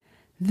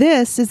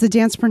This is the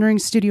Dancepreneuring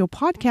Studio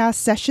podcast,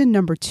 session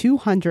number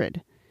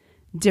 200.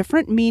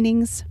 Different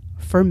meanings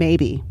for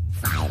maybe.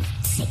 5,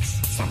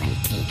 6, 7, 8.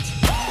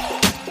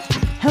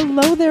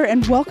 Hello there,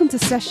 and welcome to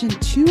session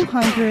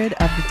 200 of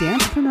the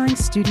Dancepreneuring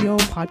Studio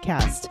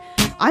podcast.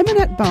 I'm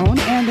Annette Bone,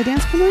 and the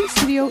Dancepreneuring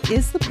Studio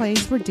is the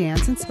place where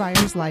dance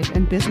inspires life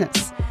and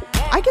business.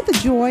 I get the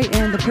joy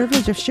and the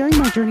privilege of sharing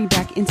my journey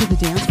back into the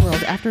dance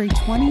world after a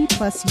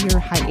 20-plus year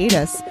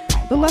hiatus,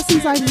 the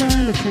lessons I've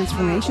learned, the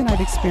transformation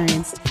I've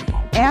experienced,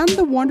 and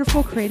the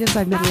wonderful creatives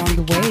I've met along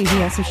the way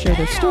who also share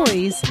their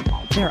stories,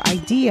 their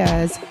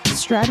ideas,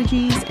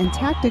 strategies, and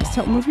tactics to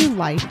help move your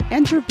life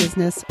and your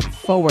business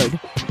forward.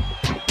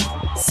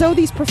 So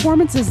these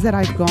performances that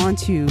I've gone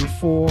to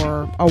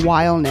for a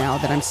while now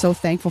that I'm so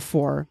thankful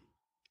for,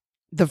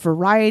 the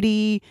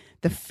variety,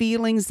 the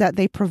feelings that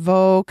they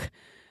provoke,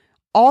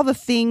 all the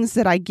things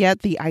that I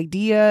get, the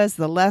ideas,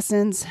 the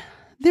lessons,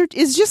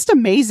 it's just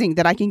amazing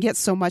that I can get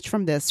so much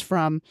from this,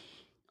 from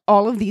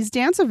all of these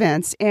dance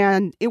events.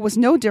 And it was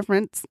no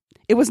different.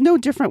 It was no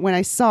different when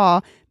I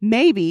saw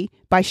Maybe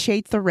by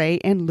Shade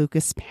Thuray and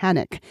Lucas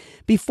Panic.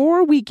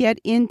 Before we get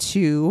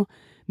into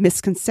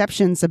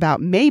misconceptions about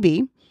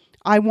Maybe,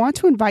 I want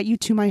to invite you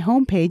to my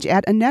homepage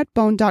at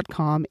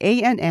AnnetteBone.com,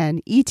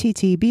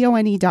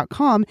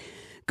 ANNETTBONE.com.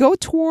 Go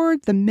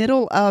toward the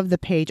middle of the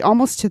page,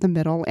 almost to the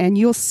middle, and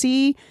you'll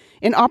see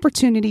an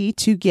opportunity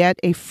to get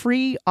a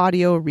free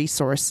audio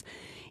resource.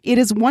 It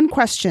is one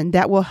question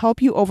that will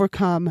help you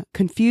overcome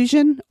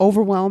confusion,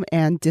 overwhelm,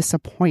 and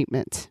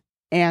disappointment.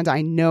 And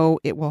I know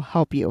it will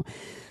help you.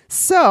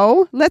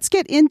 So let's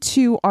get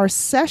into our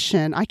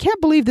session. I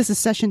can't believe this is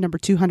session number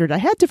 200. I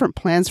had different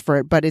plans for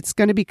it, but it's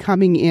going to be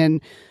coming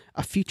in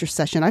a future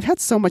session. I've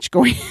had so much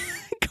going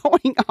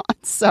on.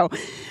 So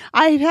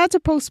I had to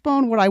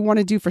postpone what I want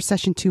to do for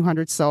session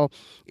 200. So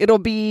it'll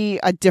be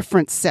a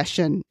different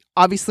session,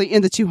 obviously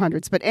in the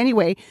 200s. But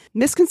anyway,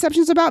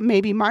 misconceptions about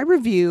Maybe, my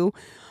review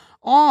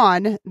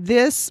on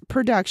this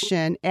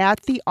production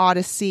at the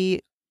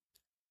Odyssey,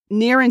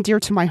 near and dear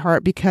to my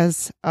heart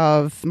because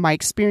of my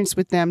experience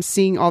with them,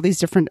 seeing all these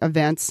different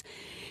events,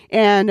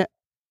 and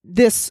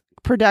this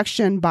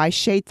production by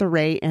Shade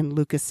Thuray and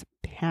Lucas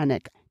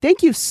Panic.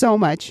 Thank you so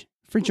much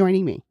for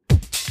joining me.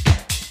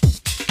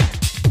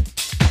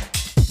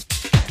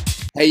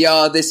 Hey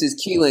y'all, this is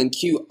Keelan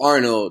Q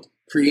Arnold,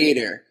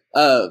 creator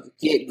of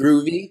Get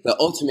Groovy, the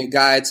ultimate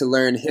guide to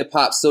learn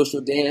hip-hop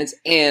social dance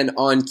and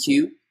on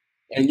cue.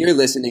 And you're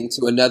listening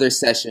to another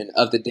session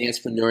of the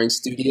Dancepreneuring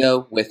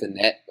Studio with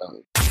Annette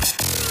Bone.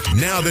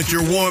 Now that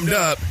you're warmed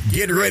up,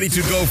 get ready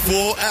to go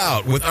full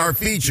out with our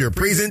feature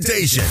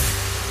presentation.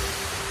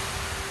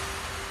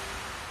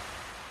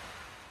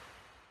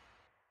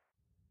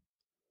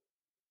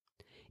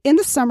 In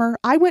the summer,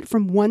 I went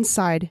from one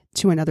side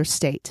to another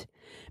state,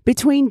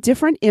 between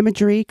different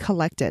imagery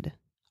collected.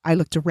 I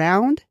looked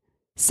around,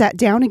 sat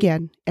down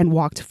again, and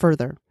walked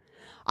further.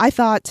 I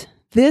thought,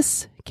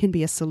 this can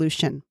be a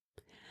solution.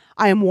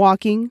 I am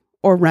walking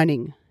or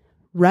running.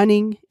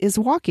 Running is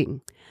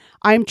walking.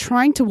 I am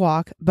trying to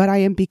walk, but I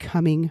am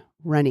becoming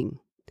running.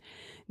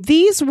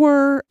 These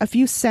were a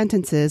few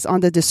sentences on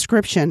the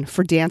description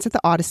for Dance at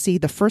the Odyssey,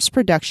 the first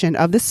production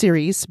of the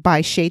series by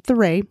Shade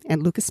Thuray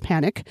and Lucas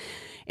Panic.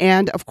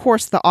 And of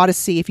course, the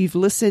Odyssey, if you've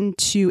listened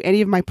to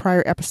any of my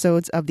prior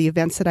episodes of the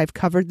events that I've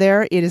covered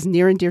there, it is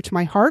near and dear to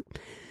my heart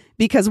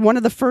because one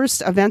of the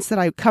first events that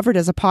I covered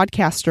as a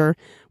podcaster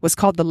was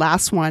called The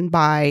Last One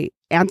by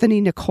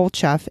Anthony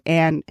Nikolchev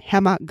and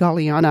Hema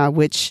Galiana,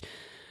 which,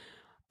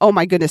 oh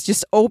my goodness,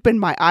 just opened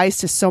my eyes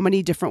to so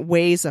many different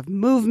ways of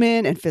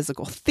movement and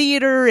physical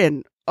theater.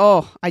 And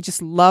I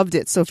just loved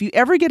it. So if you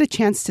ever get a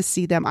chance to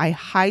see them, I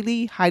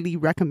highly, highly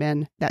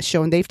recommend that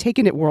show. And they've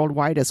taken it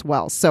worldwide as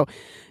well. So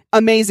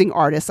amazing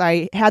artists.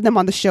 I had them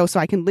on the show, so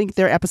I can link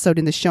their episode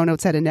in the show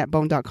notes at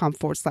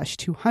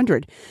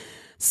AnnetteBone.com/200.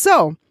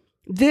 So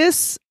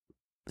this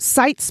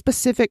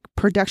site-specific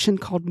production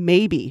called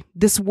Maybe.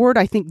 This word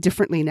I think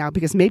differently now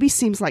because maybe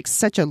seems like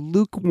such a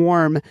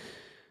lukewarm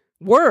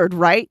word,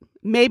 right?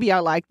 Maybe I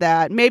like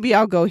that. Maybe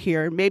I'll go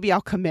here. Maybe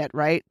I'll commit,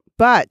 right?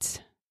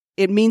 But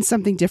it means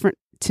something different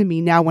to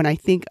me now when I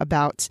think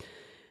about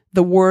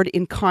the word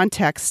in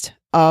context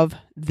of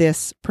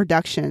this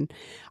production.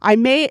 I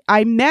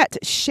met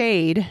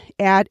Shade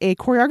at a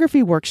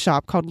choreography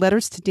workshop called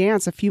Letters to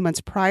Dance a few months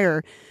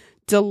prior.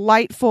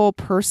 Delightful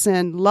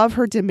person, love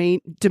her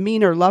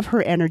demeanor, love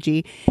her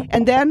energy.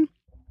 And then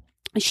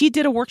she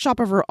did a workshop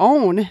of her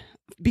own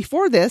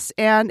before this,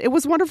 and it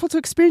was wonderful to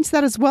experience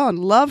that as well and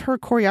love her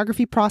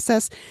choreography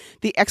process,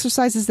 the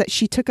exercises that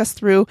she took us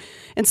through.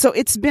 And so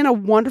it's been a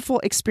wonderful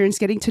experience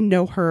getting to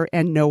know her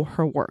and know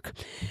her work.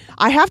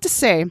 I have to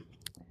say,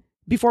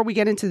 before we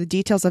get into the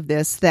details of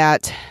this,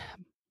 that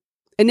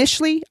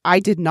initially I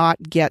did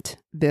not get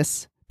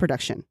this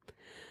production.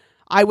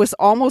 I was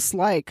almost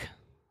like,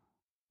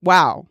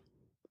 wow,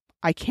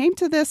 I came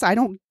to this, I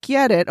don't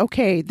get it.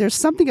 Okay, there's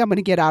something I'm going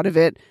to get out of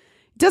it.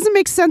 It doesn't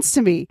make sense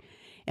to me.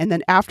 And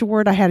then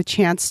afterward, I had a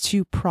chance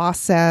to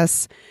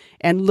process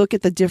and look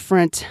at the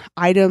different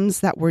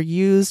items that were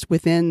used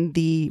within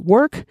the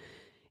work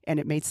and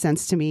it made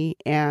sense to me.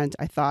 And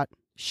I thought,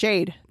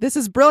 Shade, this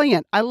is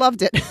brilliant. I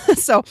loved it.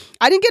 So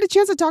I didn't get a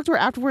chance to talk to her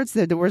afterwards.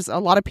 There was a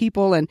lot of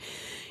people and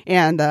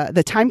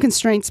the time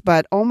constraints,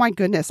 but oh my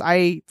goodness,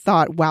 I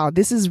thought, wow,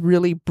 this is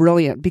really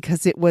brilliant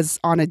because it was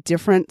on a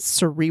different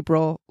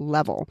cerebral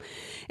level.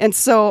 And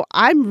so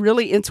I'm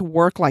really into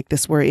work like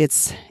this where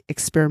it's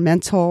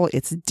experimental,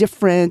 it's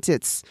different,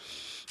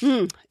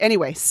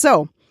 anyway,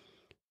 so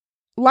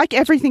like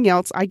everything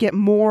else, I get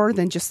more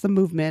than just the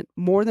movement,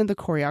 more than the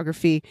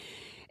choreography.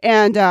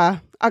 And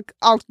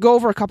I'll go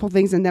over a couple of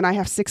things, and then I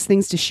have 6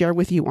 things to share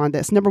with you on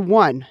this. Number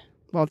 1,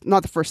 well,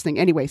 not the first thing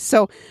anyway.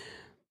 So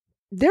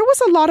there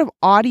was a lot of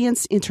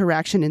audience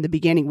interaction in the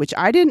beginning, which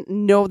I didn't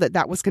know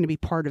that was going to be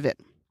part of it.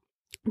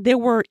 There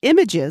were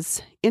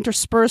images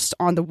interspersed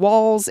on the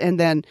walls and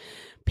then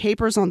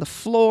papers on the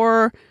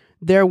floor.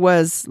 There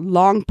was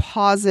long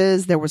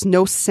pauses. There was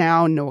no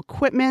sound, no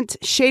equipment.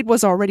 Shade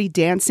was already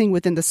dancing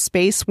within the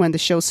space when the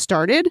show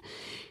started.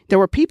 There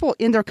were people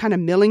in there kind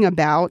of milling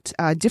about,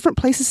 different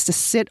places to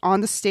sit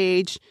on the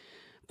stage.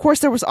 Of course,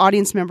 there was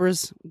audience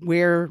members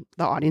where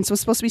the audience was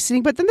supposed to be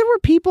sitting, but then there were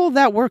people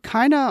that were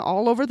kind of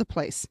all over the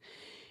place.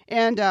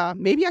 And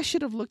maybe I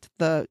should have looked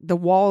at the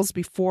walls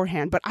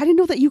beforehand, but I didn't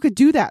know that you could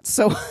do that.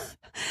 So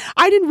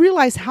I didn't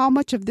realize how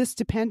much of this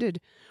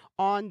depended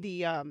on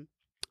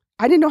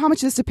I didn't know how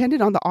much this depended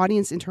on the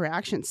audience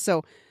interaction.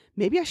 So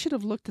maybe I should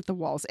have looked at the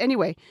walls.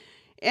 Anyway,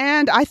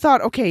 and I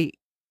thought, okay,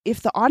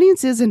 if the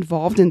audience is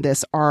involved in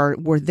this,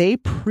 were they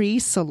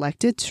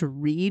pre-selected to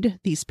read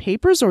these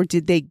papers, or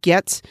did they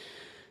get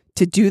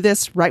to do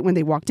this right when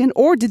they walked in,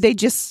 or did they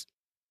just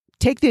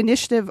take the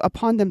initiative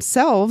upon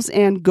themselves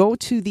and go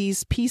to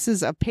these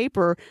pieces of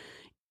paper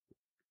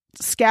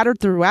scattered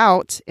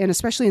throughout, and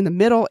especially in the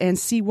middle, and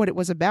see what it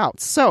was about?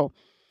 So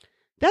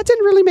that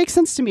didn't really make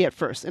sense to me at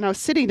first. And I was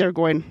sitting there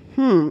going,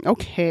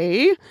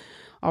 okay,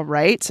 all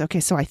right. Okay,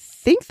 so I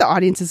think the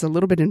audience is a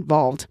little bit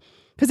involved.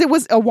 Because it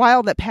was a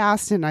while that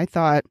passed, and I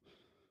thought,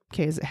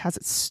 okay, has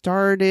it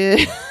started?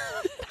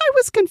 I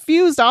was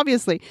confused,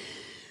 obviously.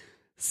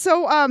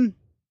 So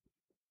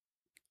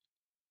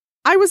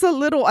I was a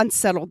little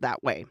unsettled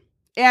that way.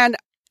 And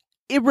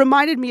it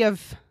reminded me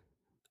of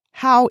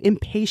how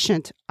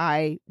impatient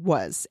I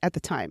was at the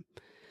time.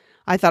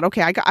 I thought,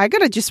 okay, I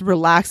got to just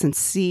relax and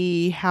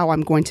see how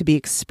I'm going to be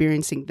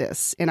experiencing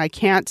this. And I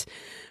can't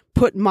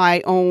put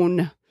my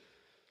own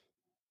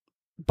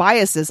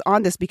biases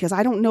on this because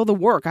I don't know the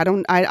work. I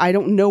don't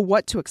know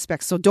what to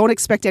expect. So don't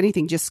expect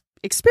anything. Just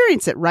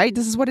experience it, right?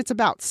 This is what it's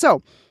about.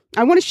 So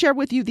I want to share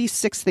with you these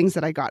 6 things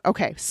that I got.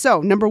 Okay.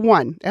 So number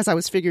 1, as I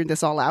was figuring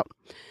this all out,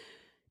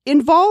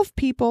 involve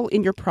people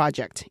in your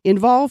project.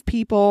 Involve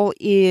people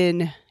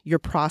in your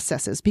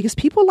processes, because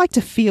people like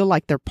to feel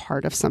like they're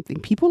part of something.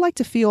 People like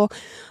to feel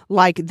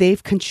like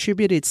they've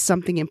contributed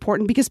something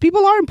important, because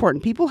people are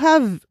important. People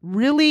have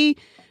really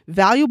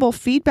valuable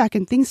feedback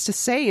and things to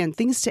say and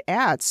things to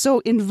add. So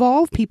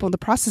involve people in the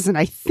process. And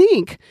I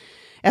think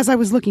as I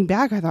was looking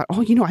back, I thought,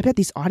 I bet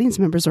these audience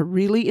members are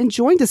really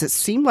enjoying this. It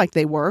seemed like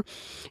they were,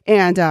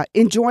 and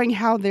enjoying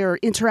how they're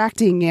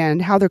interacting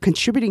and how they're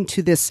contributing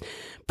to this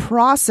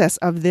process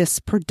of this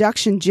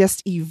production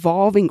just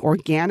evolving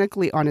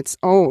organically on its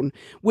own,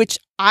 which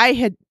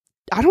I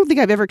don't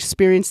think I've ever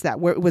experienced that,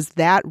 where it was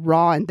that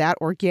raw and that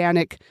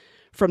organic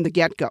from the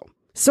get-go.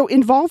 So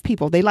involve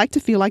people. They like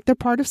to feel like they're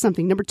part of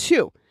something. Number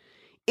 2,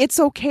 it's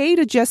okay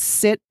to just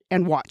sit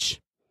and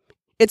watch.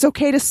 It's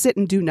okay to sit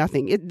and do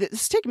nothing.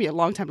 It's taken me a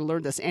long time to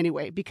learn this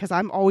anyway, because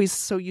I'm always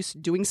so used to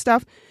doing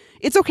stuff.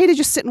 It's okay to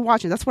just sit and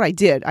watch. And that's what I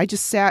did. I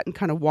just sat and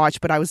kind of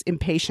watched, but I was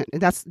impatient. And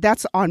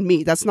that's on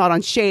me. That's not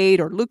on Shade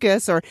or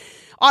Lucas or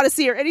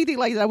Odyssey or anything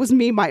like that. That was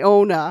me, my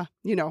own,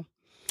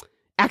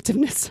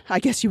 activeness, I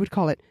guess you would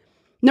call it.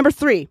 Number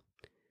 3,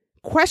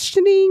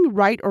 questioning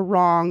right or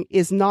wrong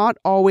is not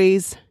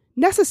always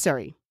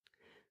necessary.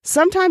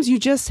 Sometimes you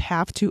just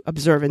have to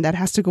observe, and that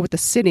has to go with the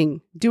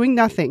sitting, doing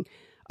nothing.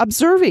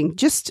 Observing,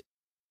 just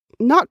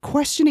not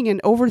questioning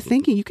and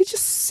overthinking. You could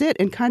just sit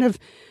and kind of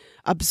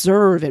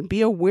observe and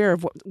be aware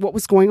of what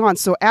was going on.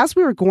 So as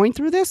we were going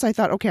through this, I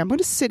thought, okay, I'm going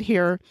to sit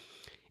here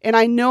and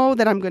I know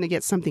that I'm going to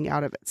get something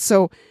out of it.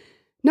 So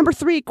number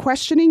 3,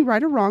 questioning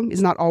right or wrong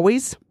is not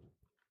always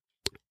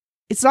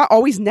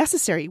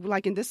necessary.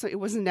 Like in this, it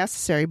wasn't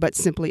necessary, but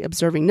simply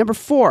observing. Number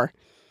 4,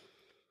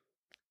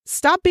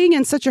 stop being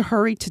in such a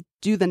hurry to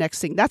do the next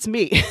thing. That's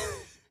me.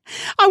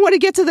 I want to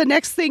get to the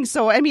next thing.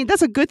 So,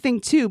 that's a good thing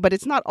too, but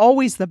it's not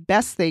always the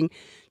best thing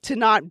to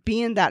not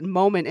be in that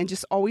moment and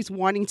just always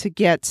wanting to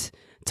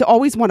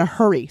always want to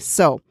hurry.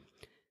 So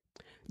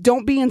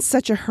don't be in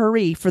such a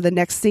hurry for the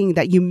next thing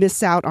that you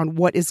miss out on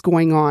what is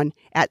going on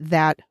at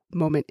that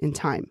moment in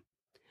time.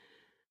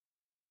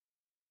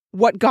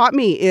 What got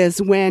me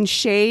is when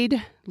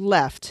Shade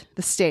left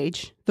the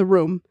stage, the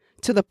room,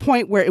 to the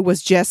point where it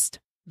was just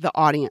the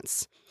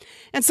audience.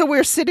 And so we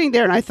were sitting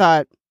there and I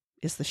thought,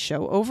 is the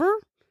show over?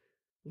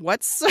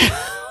 What's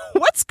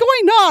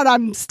going on?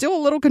 I'm still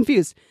a little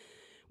confused.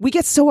 We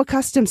get so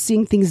accustomed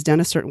seeing things done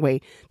a certain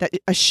way that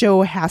a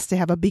show has to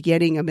have a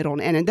beginning, a middle,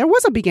 and end. And there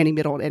was a beginning,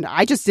 middle, and end.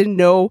 I just didn't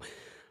know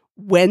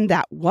when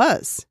that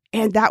was.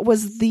 And that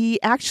was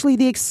actually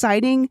the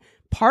exciting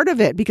part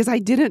of it because I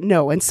didn't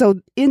know. And so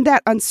in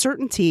that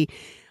uncertainty,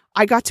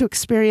 I got to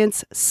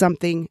experience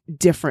something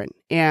different.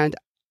 And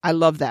I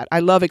love that.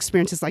 I love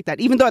experiences like that,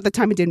 even though at the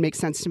time it didn't make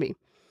sense to me.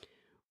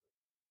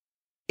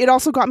 It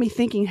also got me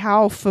thinking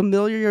how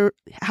familiar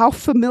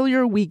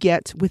we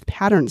get with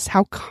patterns,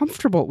 how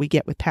comfortable we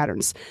get with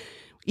patterns.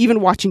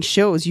 Even watching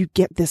shows, you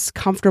get this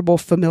comfortable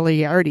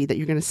familiarity that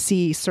you're going to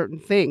see certain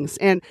things.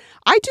 And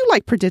I do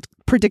like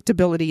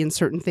predictability in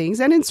certain things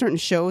and in certain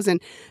shows.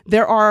 And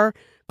there are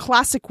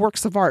classic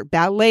works of art,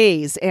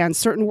 ballets, and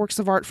certain works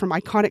of art from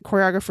iconic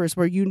choreographers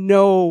where you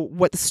know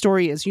what the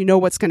story is, you know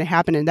what's going to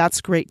happen, and that's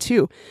great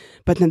too.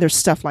 But then there's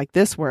stuff like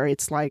this where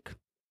it's like,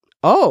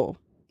 oh,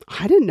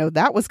 I didn't know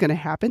that was going to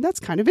happen. That's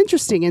kind of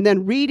interesting. And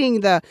then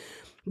reading the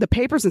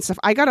papers and stuff,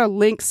 I got to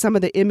link some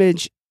of the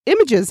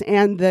images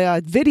and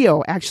the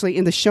video actually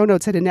in the show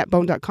notes at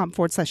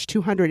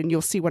AnnetteBone.com/200, and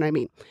you'll see what I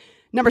mean.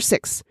 Number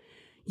 6,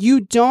 you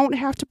don't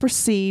have to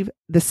perceive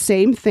the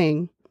same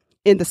thing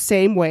in the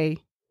same way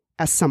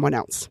as someone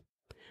else.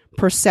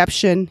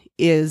 Perception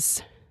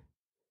is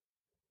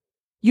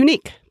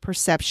unique.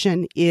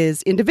 Perception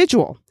is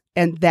individual,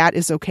 and that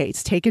is okay.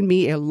 It's taken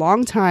me a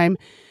long time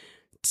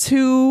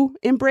to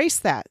embrace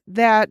that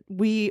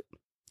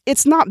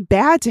it's not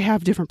bad to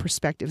have different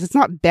perspectives. It's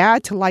not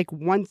bad to like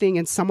one thing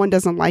and someone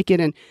doesn't like it.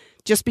 And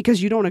just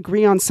because you don't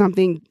agree on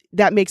something,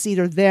 that makes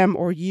either them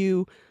or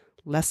you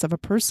less of a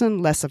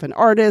person, less of an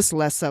artist,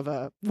 less of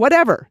a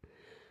whatever.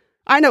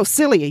 I know,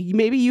 silly.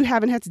 Maybe you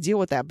haven't had to deal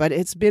with that, but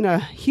it's been a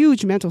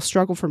huge mental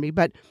struggle for me.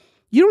 But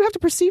you don't have to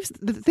perceive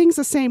the things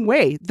the same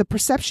way. The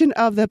perception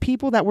of the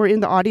people that were in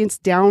the audience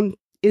down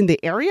in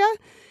the area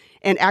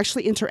and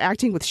actually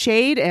interacting with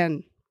shade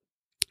and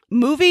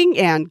moving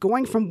and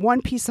going from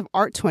one piece of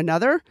art to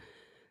another,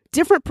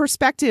 different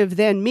perspective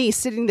than me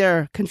sitting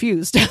there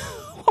confused.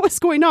 What was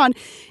going on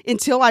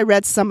until I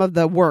read some of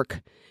the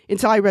work,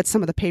 until I read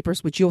some of the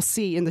papers, which you'll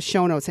see in the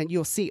show notes, and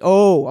you'll see,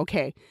 oh,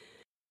 okay.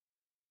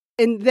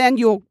 And then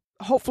you'll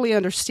hopefully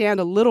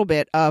understand a little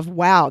bit of,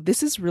 wow,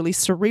 this is really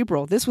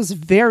cerebral. This was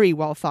very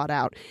well thought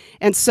out.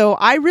 And so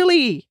I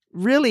really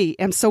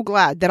am so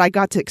glad that I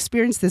got to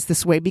experience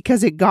this way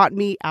because it got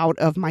me out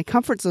of my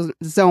comfort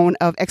zone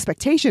of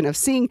expectation of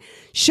seeing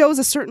shows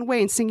a certain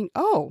way and thinking,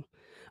 oh,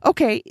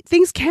 okay,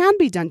 things can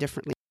be done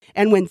differently.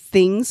 And when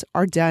things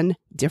are done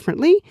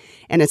differently,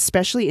 and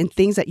especially in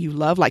things that you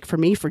love, like for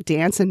me, for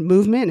dance and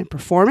movement and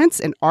performance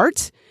and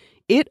art,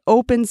 it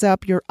opens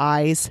up your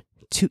eyes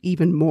to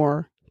even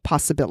more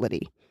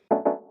possibility.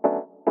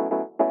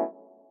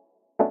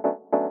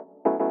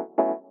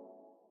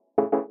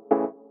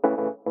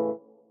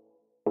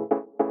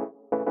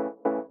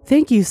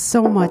 Thank you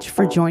so much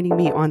for joining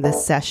me on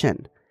this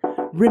session.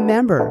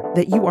 Remember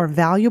that you are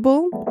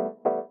valuable,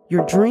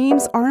 your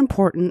dreams are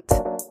important,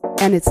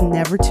 and it's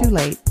never too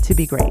late to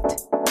be great.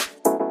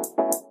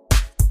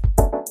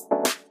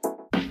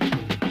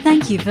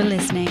 Thank you for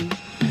listening.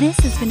 This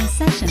has been a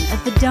session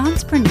of the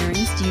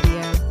Dancepreneuring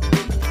Studio.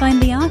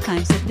 Find the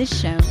archives of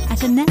this show at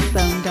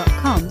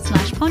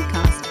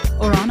AnnetteBone.com/podcast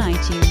or on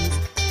iTunes.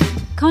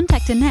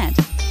 Contact Annette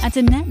at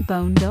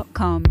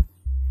AnnetteBone.com.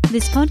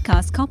 This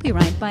podcast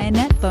copyright by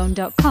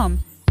AnnetteBone.com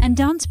and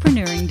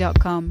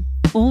Dancepreneuring.com.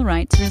 All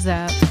rights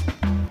reserved.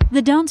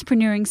 The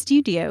Dancepreneuring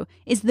Studio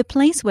is the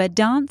place where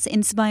dance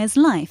inspires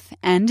life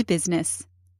and business.